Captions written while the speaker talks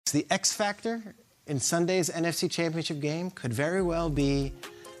The X factor in Sunday's NFC Championship game could very well be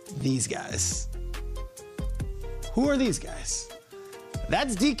these guys. Who are these guys?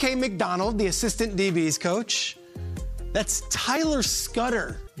 That's DK McDonald, the assistant DB's coach. That's Tyler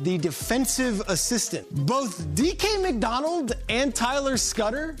Scudder, the defensive assistant. Both DK McDonald and Tyler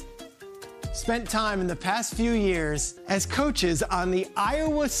Scudder spent time in the past few years as coaches on the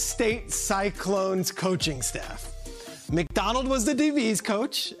Iowa State Cyclones coaching staff. McDonald was the DB's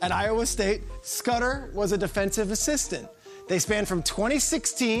coach at Iowa State. Scudder was a defensive assistant. They spanned from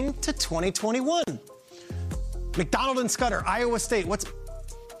 2016 to 2021. McDonald and Scudder, Iowa State.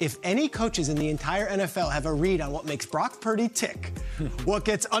 If any coaches in the entire NFL have a read on what makes Brock Purdy tick, what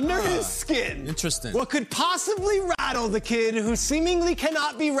gets under his skin, interesting, what could possibly rattle the kid who seemingly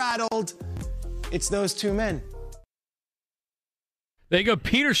cannot be rattled, it's those two men. There you go,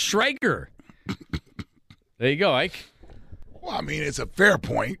 Peter Schrager. There you go, Ike. Well, I mean, it's a fair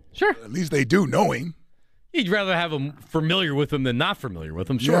point. Sure. At least they do know him. You'd rather have them familiar with him than not familiar with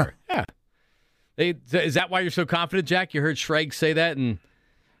him. Sure. Yeah. Is that why you're so confident, Jack? You heard Schrag say that, and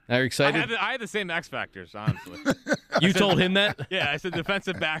are you excited? I had the same X factors, honestly. You told him that? Yeah, I said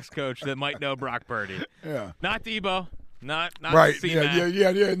defensive backs coach that might know Brock Purdy. Yeah. Not Debo. Not right. C-Mac.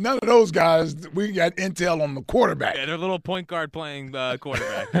 Yeah. None of those guys. We got intel on the quarterback. Yeah, they're little point guard playing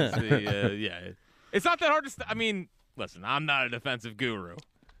quarterback. It's not that hard to. I mean, listen, I'm not a defensive guru,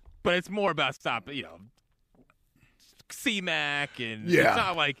 but it's more about stopping. C-Mac, and it's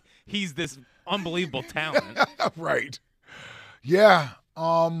not like he's this unbelievable talent. Right. Yeah.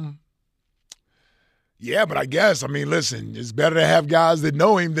 Yeah, but I guess, listen, it's better to have guys that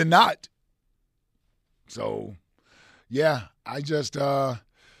know him than not. So, yeah, I just, I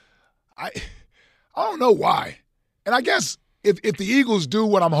don't know why. And I guess if the Eagles do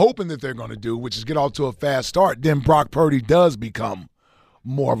what I'm hoping that they're going to do, which is get off to a fast start, then Brock Purdy does become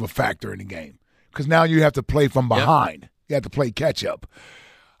more of a factor in the game. Because now you have to play from behind. Yep. You have to play catch-up.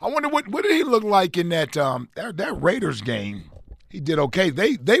 I wonder what did he look like in that Raiders game? He did okay.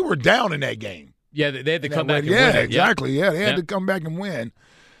 They were down in that game. Yeah, they had to come back and win. Yeah, exactly. Yeah, they had to come back and win.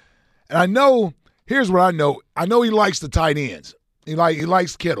 And I know, here's what I know. I know he likes the tight ends. He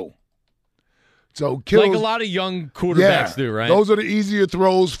likes Kittle. So Kittle, like a lot of young quarterbacks do, right? Those are the easier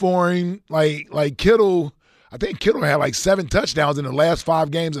throws for him. Like Kittle, I think Kittle had like 7 touchdowns in the last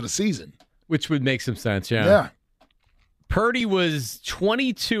 5 games of the season. Which would make some sense, Yeah. Purdy was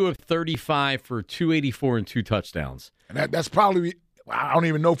 22 of 35 for 284 and 2 touchdowns. And that's probably, I don't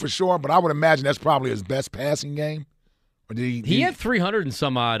even know for sure, but I would imagine that's probably his best passing game. Or did he had 300 and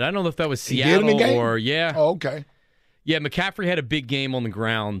some odd. I don't know if that was Seattle or Oh, okay. Yeah, McCaffrey had a big game on the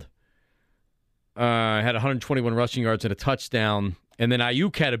ground. Had 121 rushing yards and a touchdown. And then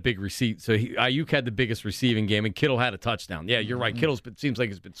Ayuk had a big receipt. So Ayuk had the biggest receiving game, and Kittle had a touchdown. Yeah, you're right. Kittle seems like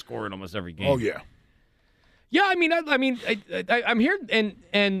he's been scoring almost every game. Oh, yeah. Yeah, I'm here,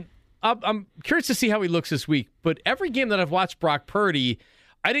 and I'm curious to see how he looks this week. But every game that I've watched Brock Purdy,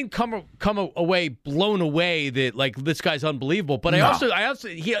 I didn't come away blown away that like this guy's unbelievable. But he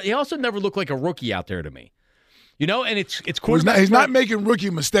also never looked like a rookie out there to me. And it's quarterback. He's not making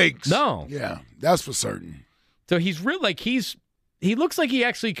rookie mistakes. No. Yeah, that's for certain. So he's real he looks like he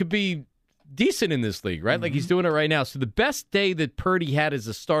actually could be decent in this league, right? Mm-hmm. Like he's doing it right now. So the best day that Purdy had as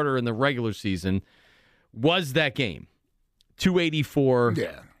a starter in the regular season was that game, 284.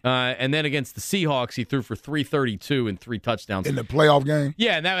 Yeah. And then against the Seahawks, he threw for 332 and 3 touchdowns. In the playoff game?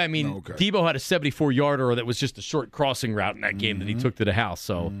 Yeah, and Debo had a 74-yarder that was just a short crossing route in that game that he took to the house.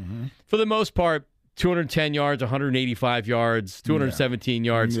 So for the most part, 210 yards, 185 yards, 217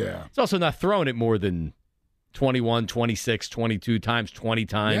 yards. Yeah. It's also not throwing it more than 21, 26, 22 times, 20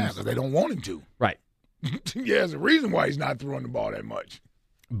 times. Yeah, because they don't want him to. Right. Yeah, there's a reason why he's not throwing the ball that much.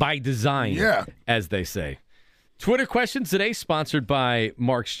 By design, as they say. Twitter questions today sponsored by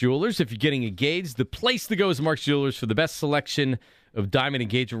Mark's Jewelers. If you're getting engaged, the place to go is Mark's Jewelers for the best selection of diamond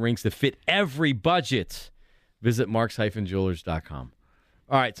engagement rings that fit every budget. Visit marks-jewelers.com.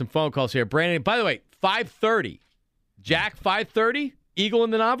 All right, some phone calls here. Brandon, by the way, 5:30. Jack, 5:30? Eagle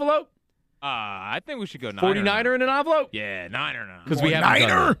in an envelope? I think we should go Niner. 49er in an envelope? Yeah, Niner now. Because we haven't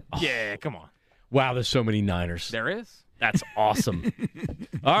done that. Yeah, come on. Wow, there's so many Niners. There is? That's awesome.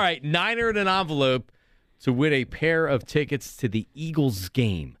 All right, Niner in an envelope to win a pair of tickets to the Eagles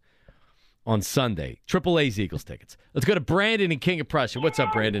game on Sunday. AAA's Eagles tickets. Let's go to Brandon in King of Prussia. What's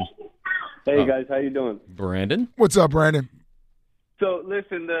up, Brandon? Hey, guys. How you doing? Brandon? What's up, Brandon? So,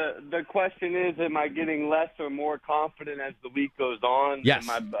 listen, the question is, am I getting less or more confident as the week goes on? Yes.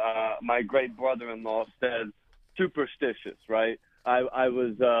 And my great brother-in-law said superstitious, right? I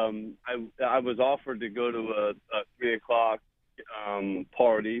was offered to go to a 3 o'clock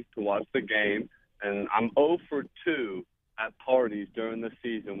party to watch the game, and I'm 0 for 2 at parties during the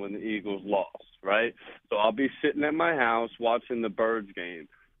season when the Eagles lost, right? So I'll be sitting at my house watching the Birds game.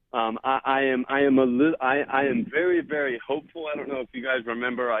 I am very, very hopeful. I don't know if you guys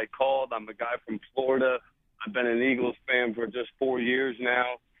remember I called. I'm a guy from Florida. I've been an Eagles fan for just 4 years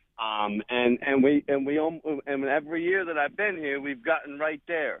now. And every year that I've been here, we've gotten right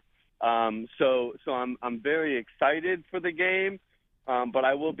there. So I'm very excited for the game. But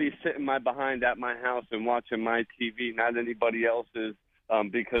I will be sitting my behind at my house and watching my TV, not anybody else's,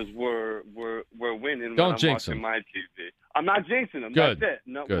 because we're winning when I'm watching my TV. I'm not jinxing them. Good. That's it.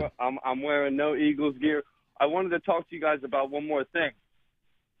 No, Good. I'm wearing no Eagles gear. I wanted to talk to you guys about one more thing.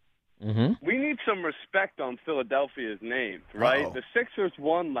 Mm-hmm. We need some respect on Philadelphia's name, right? Uh-oh. The Sixers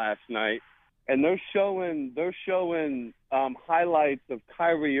won last night, and they're showing highlights of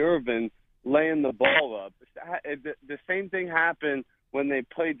Kyrie Irving laying the ball up. The same thing happened when they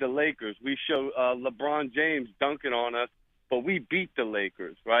played the Lakers. We show LeBron James dunking on us, but we beat the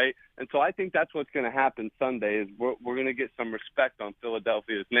Lakers, right? And so I think that's what's going to happen Sunday is we're going to get some respect on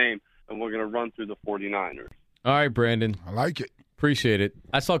Philadelphia's name, and we're going to run through the 49ers. All right, Brandon. I like it. Appreciate it.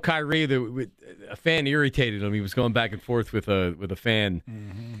 I saw Kyrie. A fan irritated him. He was going back and forth with a fan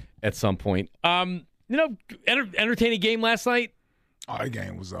at some point. Entertaining game last night. Oh, that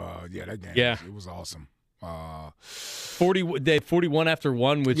game was that game. Yeah. It was awesome. 41 after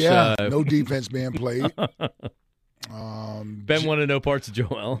one, which no defense being played. Ben wanted no parts of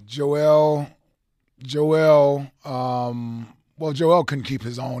Joel. Joel couldn't keep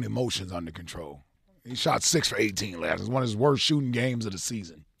his own emotions under control. He shot 6 for 18 last. It was one of his worst shooting games of the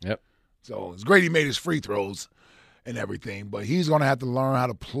season. Yep. So it's great he made his free throws and everything, but he's going to have to learn how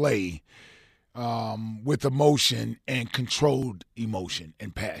to play with emotion and controlled emotion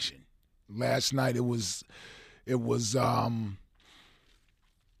and passion. Last night it was the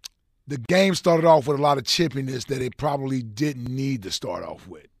game started off with a lot of chippiness that it probably didn't need to start off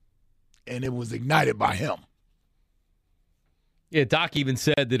with, and it was ignited by him. Yeah, Doc even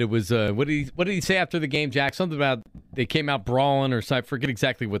said that it was. What did he say after the game, Jack? Something about they came out brawling or something. I forget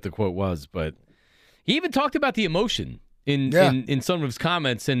exactly what the quote was, but he even talked about the emotion in some of his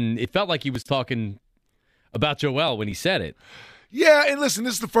comments, and it felt like he was talking about Joel when he said it. Yeah, and listen,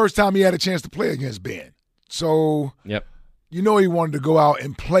 this is the first time he had a chance to play against Ben, so yep. You know he wanted to go out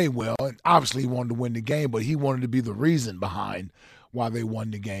and play well, and obviously he wanted to win the game, but he wanted to be the reason behind why they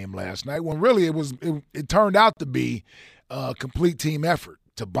won the game last night. When really it turned out to be a complete team effort.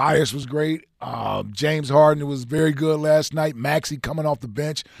 Tobias was great. James Harden was very good last night. Maxey coming off the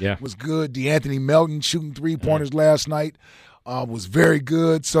bench was good. DeAnthony Melton shooting three-pointers last night was very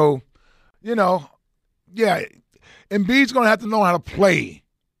good. So, Embiid's going to have to know how to play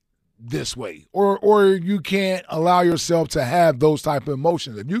this way, or you can't allow yourself to have those type of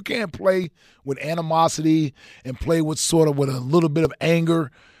emotions. If you can't play with animosity and play with a little bit of anger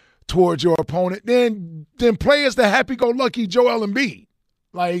towards your opponent, then play as the happy-go-lucky Joel Embiid.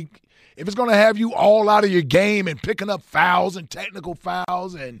 Like, if it's going to have you all out of your game and picking up fouls and technical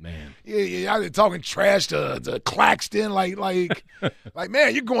fouls and you're talking trash to Claxton, like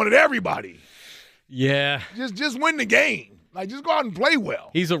man, you're going at everybody. Yeah, just win the game. Like, just go out and play well.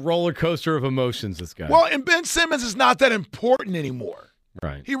 He's a roller coaster of emotions, this guy. Well, and Ben Simmons is not that important anymore.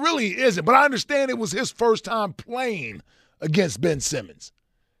 Right. He really isn't. But I understand it was his first time playing against Ben Simmons.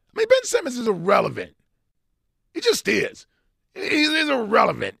 I mean, Ben Simmons is irrelevant. He just is. He's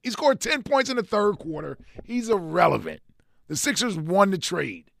irrelevant. He scored 10 points in the third quarter. He's irrelevant. The Sixers won the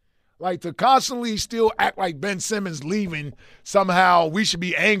trade. Like, to constantly still act like Ben Simmons leaving, somehow we should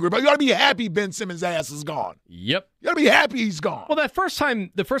be angry. But you got to be happy Ben Simmons' ass is gone. Yep. You got to be happy he's gone. Well, the first time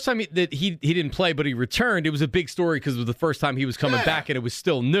that he didn't play but he returned, it was a big story because it was the first time he was coming back and it was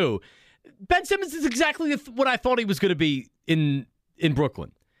still new. Ben Simmons is exactly what I thought he was going to be in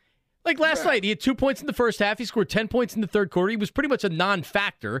Brooklyn. Like last night, he had 2 points in the first half. He scored 10 points in the third quarter. He was pretty much a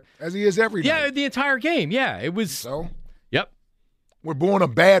non-factor. As he is every night. Yeah, the entire game. Yeah, it was. So? Yep. We're born a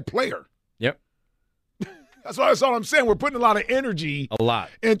bad player. Yep. That's all I'm saying. We're putting a lot of energy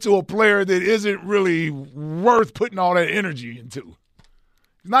into a player that isn't really worth putting all that energy into.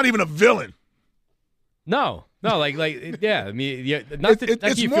 He's not even a villain. No, yeah. I mean,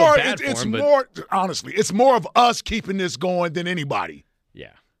 it's more. Honestly, it's more of us keeping this going than anybody.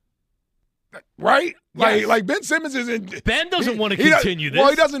 Yeah. Right? Yes. Like Ben Simmons isn't. Ben doesn't want to continue this.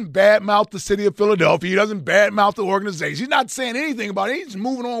 Well, he doesn't badmouth the city of Philadelphia. He doesn't badmouth the organization. He's not saying anything about it. He's just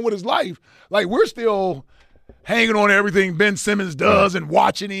moving on with his life. Like, we're still hanging on to everything Ben Simmons does and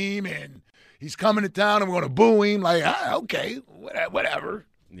watching him, and he's coming to town and we're going to boo him. Like, okay, whatever.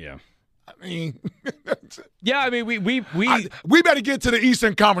 Yeah. I mean, yeah, I mean, we better get to the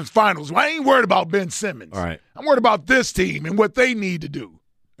Eastern Conference Finals. I ain't worried about Ben Simmons. All right. I'm worried about this team and what they need to do.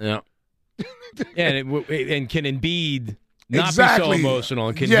 Yeah. and can Embiid not exactly. be so emotional?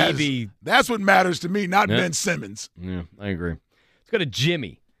 And can yes. he be? That's what matters to me, not Ben Simmons. Yeah, I agree. Let's go to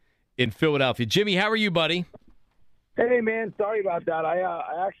Jimmy in Philadelphia. Jimmy, how are you, buddy? Hey, man. Sorry about that.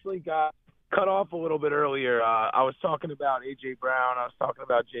 I actually got cut off a little bit earlier. I was talking about A.J. Brown. I was talking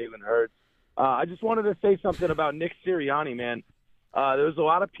about Jalen Hurts. I just wanted to say something about Nick Sirianni, man. There was a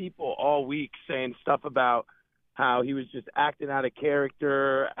lot of people all week saying stuff about how he was just acting out of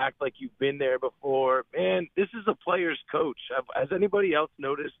character, act like you've been there before. Man, this is a player's coach. Has anybody else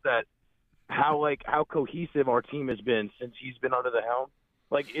noticed that how cohesive our team has been since he's been under the helm?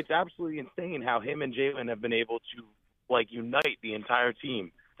 Like, it's absolutely insane how him and Jalen have been able to, unite the entire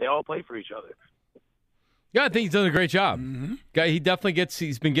team. They all play for each other. Yeah, I think he's done a great job. Mm-hmm. He definitely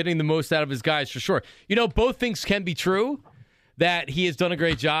he's been getting the most out of his guys for sure. Both things can be true, that he has done a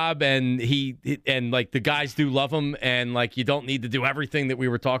great job and the guys do love him, and you don't need to do everything that we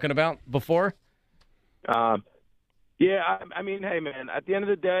were talking about before. I mean, hey man, at the end of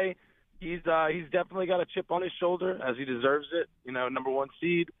the day, he's definitely got a chip on his shoulder, as he deserves it. Number 1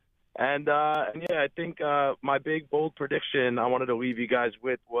 seed. And I think my big, bold prediction I wanted to leave you guys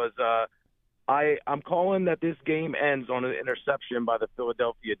with was I'm calling that this game ends on an interception by the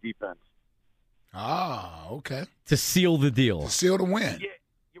Philadelphia defense. Ah, okay. To seal the deal. To seal the win.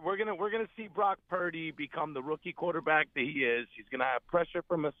 Yeah, we're gonna see Brock Purdy become the rookie quarterback that he is. He's gonna have pressure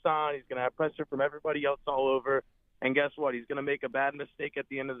from Hassan. He's gonna have pressure from everybody else all over. And guess what? He's gonna make a bad mistake at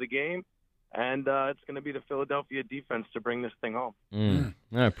the end of the game. And it's going to be the Philadelphia defense to bring this thing home.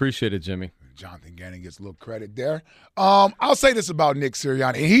 I appreciate it, Jimmy. Jonathan Gannon gets a little credit there. I'll say this about Nick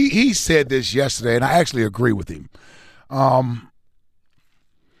Sirianni. He said this yesterday, and I actually agree with him.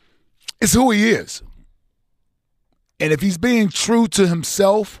 It's who he is. And if he's being true to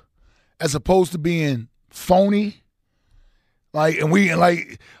himself as opposed to being phony, like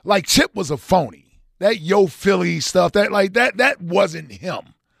Chip was a phony. That Yo Philly stuff, that wasn't him.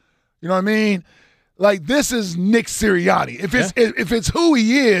 You know what I mean? This is Nick Sirianni. If it's who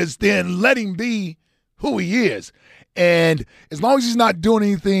he is, then let him be who he is. And as long as he's not doing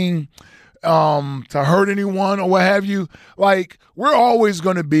anything to hurt anyone or what have you, we're always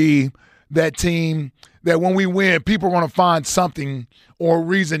going to be that team that when we win, people are going to find something or a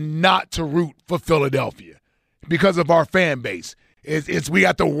reason not to root for Philadelphia because of our fan base. We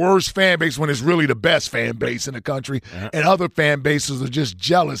got the worst fan base when it's really the best fan base in the country, and other fan bases are just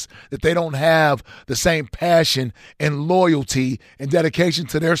jealous that they don't have the same passion and loyalty and dedication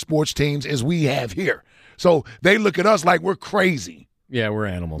to their sports teams as we have here. So they look at us like we're crazy. Yeah, we're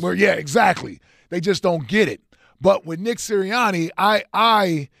animals. Yeah, exactly. They just don't get it. But with Nick Sirianni,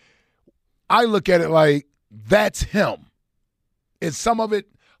 I look at it like that's him. Is some of it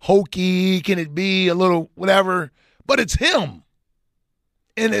hokey? Can it be a little whatever? But it's him.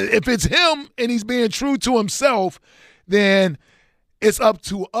 And if it's him and he's being true to himself, then it's up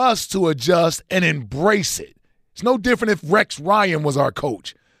to us to adjust and embrace it. It's no different if Rex Ryan was our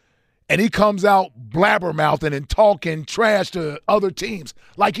coach and he comes out blabbermouthing and talking trash to other teams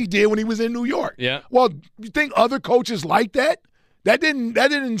like he did when he was in New York. Yeah. Well, you think other coaches like that? That didn't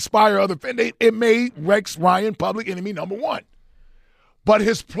inspire other fans. It made Rex Ryan public enemy number 1. But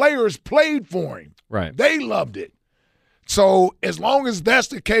his players played for him. Right. They loved it. So as long as that's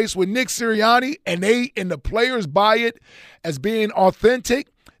the case with Nick Sirianni and the players buy it as being authentic,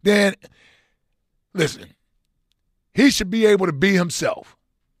 then listen, he should be able to be himself.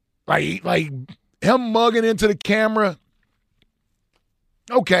 Like him mugging into the camera,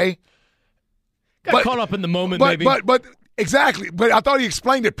 okay. Got caught up in the moment, maybe. But exactly. But I thought he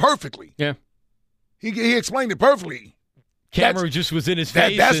explained it perfectly. Yeah. He explained it perfectly. Camera just was in his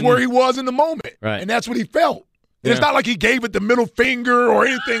face. That's where he was in the moment. Right. And that's what he felt. Yeah. It's not like he gave it the middle finger or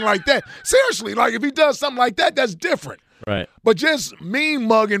anything like that. Seriously, if he does something like that, that's different. Right. But just mean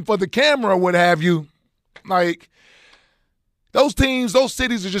mugging for the camera or what have you, those teams, those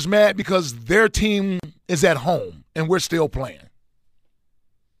cities are just mad because their team is at home and we're still playing.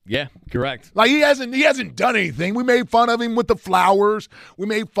 Yeah, correct. He hasn't done anything. We made fun of him with the flowers. We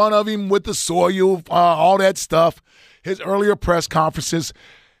made fun of him with the soil, all that stuff. His earlier press conferences.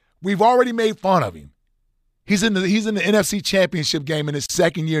 We've already made fun of him. He's in the NFC Championship game in his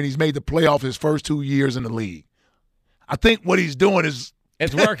second year, and he's made the playoff his first 2 years in the league. I think what he's doing is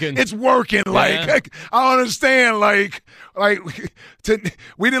it's working. It's working. I don't understand.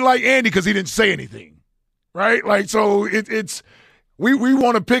 We didn't like Andy because he didn't say anything, right? So it's we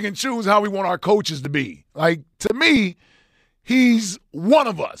want to pick and choose how we want our coaches to be. To me, he's one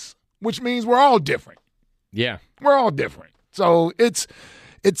of us. which means we're all different. Yeah. We're all different. So it's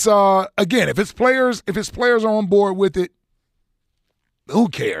again, if his players are on board with it, who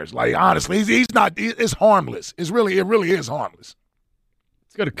cares? Like, honestly, it's harmless. It really is harmless.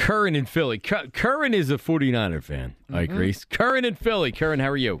 Let's go to Curran in Philly. Curran is a 49er fan. I agree. Curran in Philly. Curran, how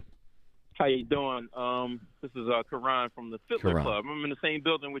are you? How you doing? This is Karan from the Fiddler Club. I'm in the same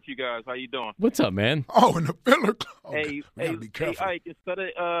building with you guys. How you doing? What's up, man? Oh, in the Fiddler Club. Okay. Be careful. Hey, Ike, instead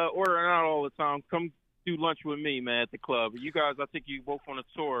of ordering out all the time, come do lunch with me, man, at the club. You guys, I think you both on a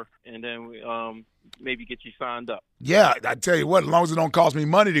tour, and then we, maybe get you signed up. Yeah, I tell you what, as long as it don't cost me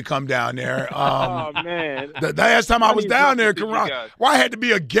money to come down there. Oh, man. The last time I was down there, Karan, I had to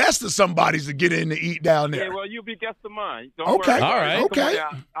be a guest of somebody's to get in to eat down there. Yeah, well, you'll be a guest of mine. Don't okay. worry. All right. Okay.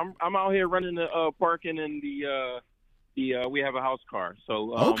 I'm out here running the parking and the we have a house car.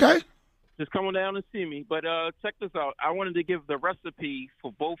 So okay. Just come on down and see me. But check this out. I wanted to give the recipe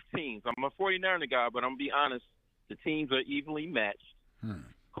for both teams. I'm a 49er guy, but I'm going to be honest. The teams are evenly matched.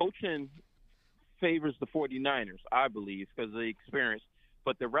 Coaching favors the 49ers, I believe, because of the experience.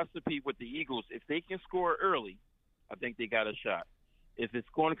 But the recipe with the Eagles, if they can score early, I think they got a shot. If it's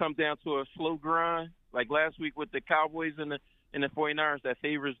going to come down to a slow grind, like last week with the Cowboys and the 49ers, that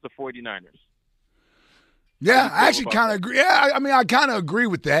favors the 49ers. Yeah, I actually kind of agree. Yeah, I mean, I kind of agree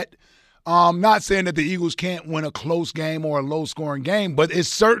with that. Not saying that the Eagles can't win a close game or a low-scoring game, but it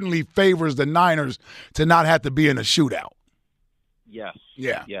certainly favors the Niners to not have to be in a shootout. Yes.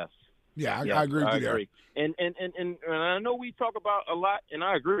 Yeah. Yes. Yeah, yes, I agree with you there. And I know we talk about a lot, and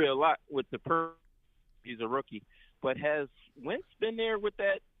I agree a lot with the he's a rookie, but has Wentz been there with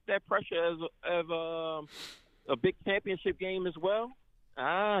that pressure of a big championship game as well?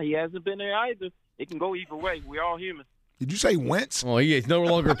 He hasn't been there either. It can go either way. We're all human. Did you say Wentz? Well, he's no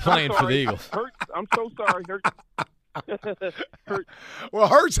longer playing for the Eagles. Hurts. I'm so sorry, Hurts. Hurts. Well,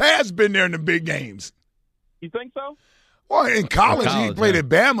 Hurts has been there in the big games. You think so? Well, in college he played at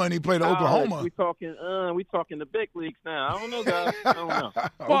Bama and he played at Oklahoma. We talking the big leagues now. I don't know, guys. I don't know.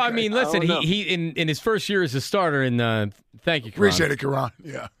 Well, I mean, listen, he in his first year as a starter, and thank you, Karan. Appreciate it, Karan.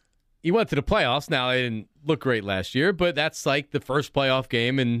 Yeah. He went to the playoffs. Now, it didn't look great last year, but that's like the first playoff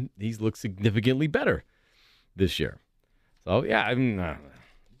game, and he's looked significantly better this year. So, yeah, I mean,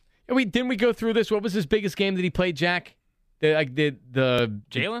 didn't we go through this? What was his biggest game that he played, Jack? The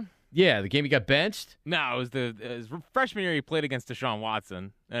Jalen? Yeah, the game he got benched? No, it was his freshman year he played against Deshaun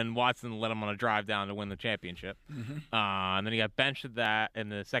Watson, and Watson led him on a drive down to win the championship. And then he got benched at that in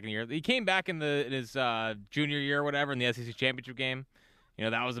the second year. He came back in his junior year or whatever in the SEC championship game. You know,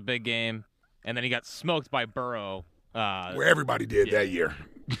 that was a big game. And then he got smoked by Burrow. Where everybody did that year.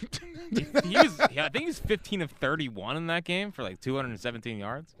 I think he was 15 of 31 in that game for like 217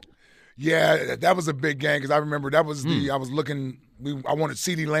 yards. Yeah, that was a big game because I remember that was I was looking. I wanted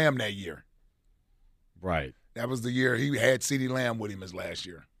CeeDee Lamb that year. Right. That was the year he had CeeDee Lamb with him as last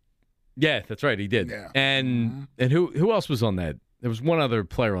year. Yeah, that's right. He did. Yeah. And who else was on that? There was one other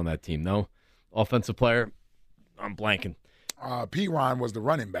player on that team, no? Offensive player? I'm blanking. P-Ron was the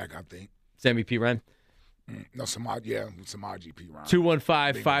running back, I think. Sammy P-Ron? No, Samaje P-Ron.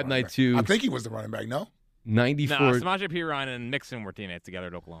 215-592. I think he was the running back, no? 94. No, Samaje P-Ron and Mixon were teammates together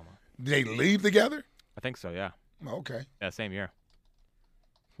at Oklahoma. Did they leave together? I think so, yeah. Oh, okay. Yeah, same year.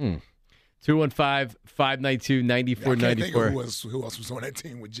 215-592-9494. Who else was on that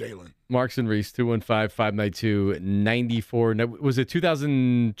team with Jalen? Marks and Reese, 215-592-94. Was it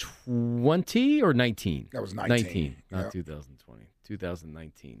 2020 or 19? That was 19. Not 2020.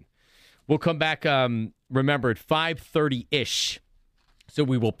 2019. We'll come back, remember, at 5:30-ish. So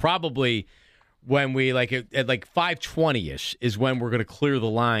we will probably, when we, at 5:20-ish is when we're going to clear the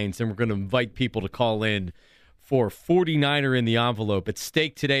lines and we're going to invite people to call in for 49er in the envelope. At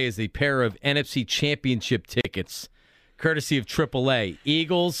stake today is a pair of NFC Championship tickets, courtesy of AAA.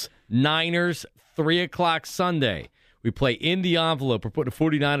 Eagles, Niners, 3 o'clock Sunday. We play in the envelope. We're putting a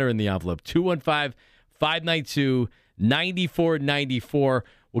 49er in the envelope. 215-592-9494.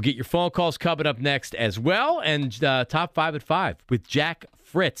 We'll get your phone calls coming up next as well. And Top 5 at 5 with Jack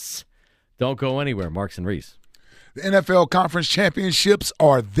Fritz. Don't go anywhere. Marks and Reese. The NFL Conference Championships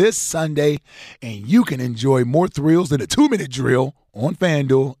are this Sunday, and you can enjoy more thrills than a 2-minute drill on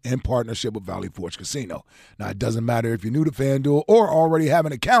FanDuel in partnership with Valley Forge Casino. Now, it doesn't matter if you're new to FanDuel or already have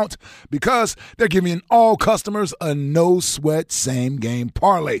an account because they're giving all customers a no-sweat same-game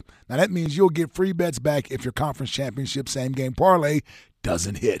parlay. Now, that means you'll get free bets back if your conference championship same-game parlay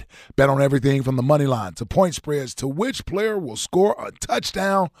doesn't hit. Bet on everything from the money line to point spreads to which player will score a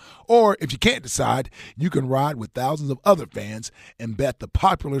touchdown. Or if you can't decide, you can ride with thousands of other fans and bet the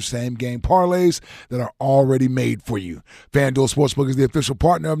popular same-game parlays that are already made for you. FanDuel Sportsbook is the official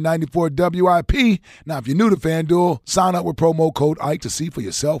partner of 94 WIP. Now, if you're new to FanDuel, sign up with promo code Ike to see for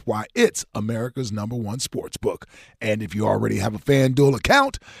yourself why it's America's #1 sportsbook. And if you already have a FanDuel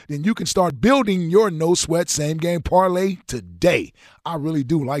account, then you can start building your no-sweat same-game parlay today. I really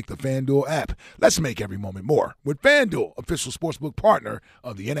do like the FanDuel app. Let's make every moment more with FanDuel, official sportsbook partner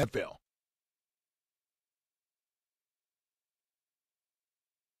of the NFL.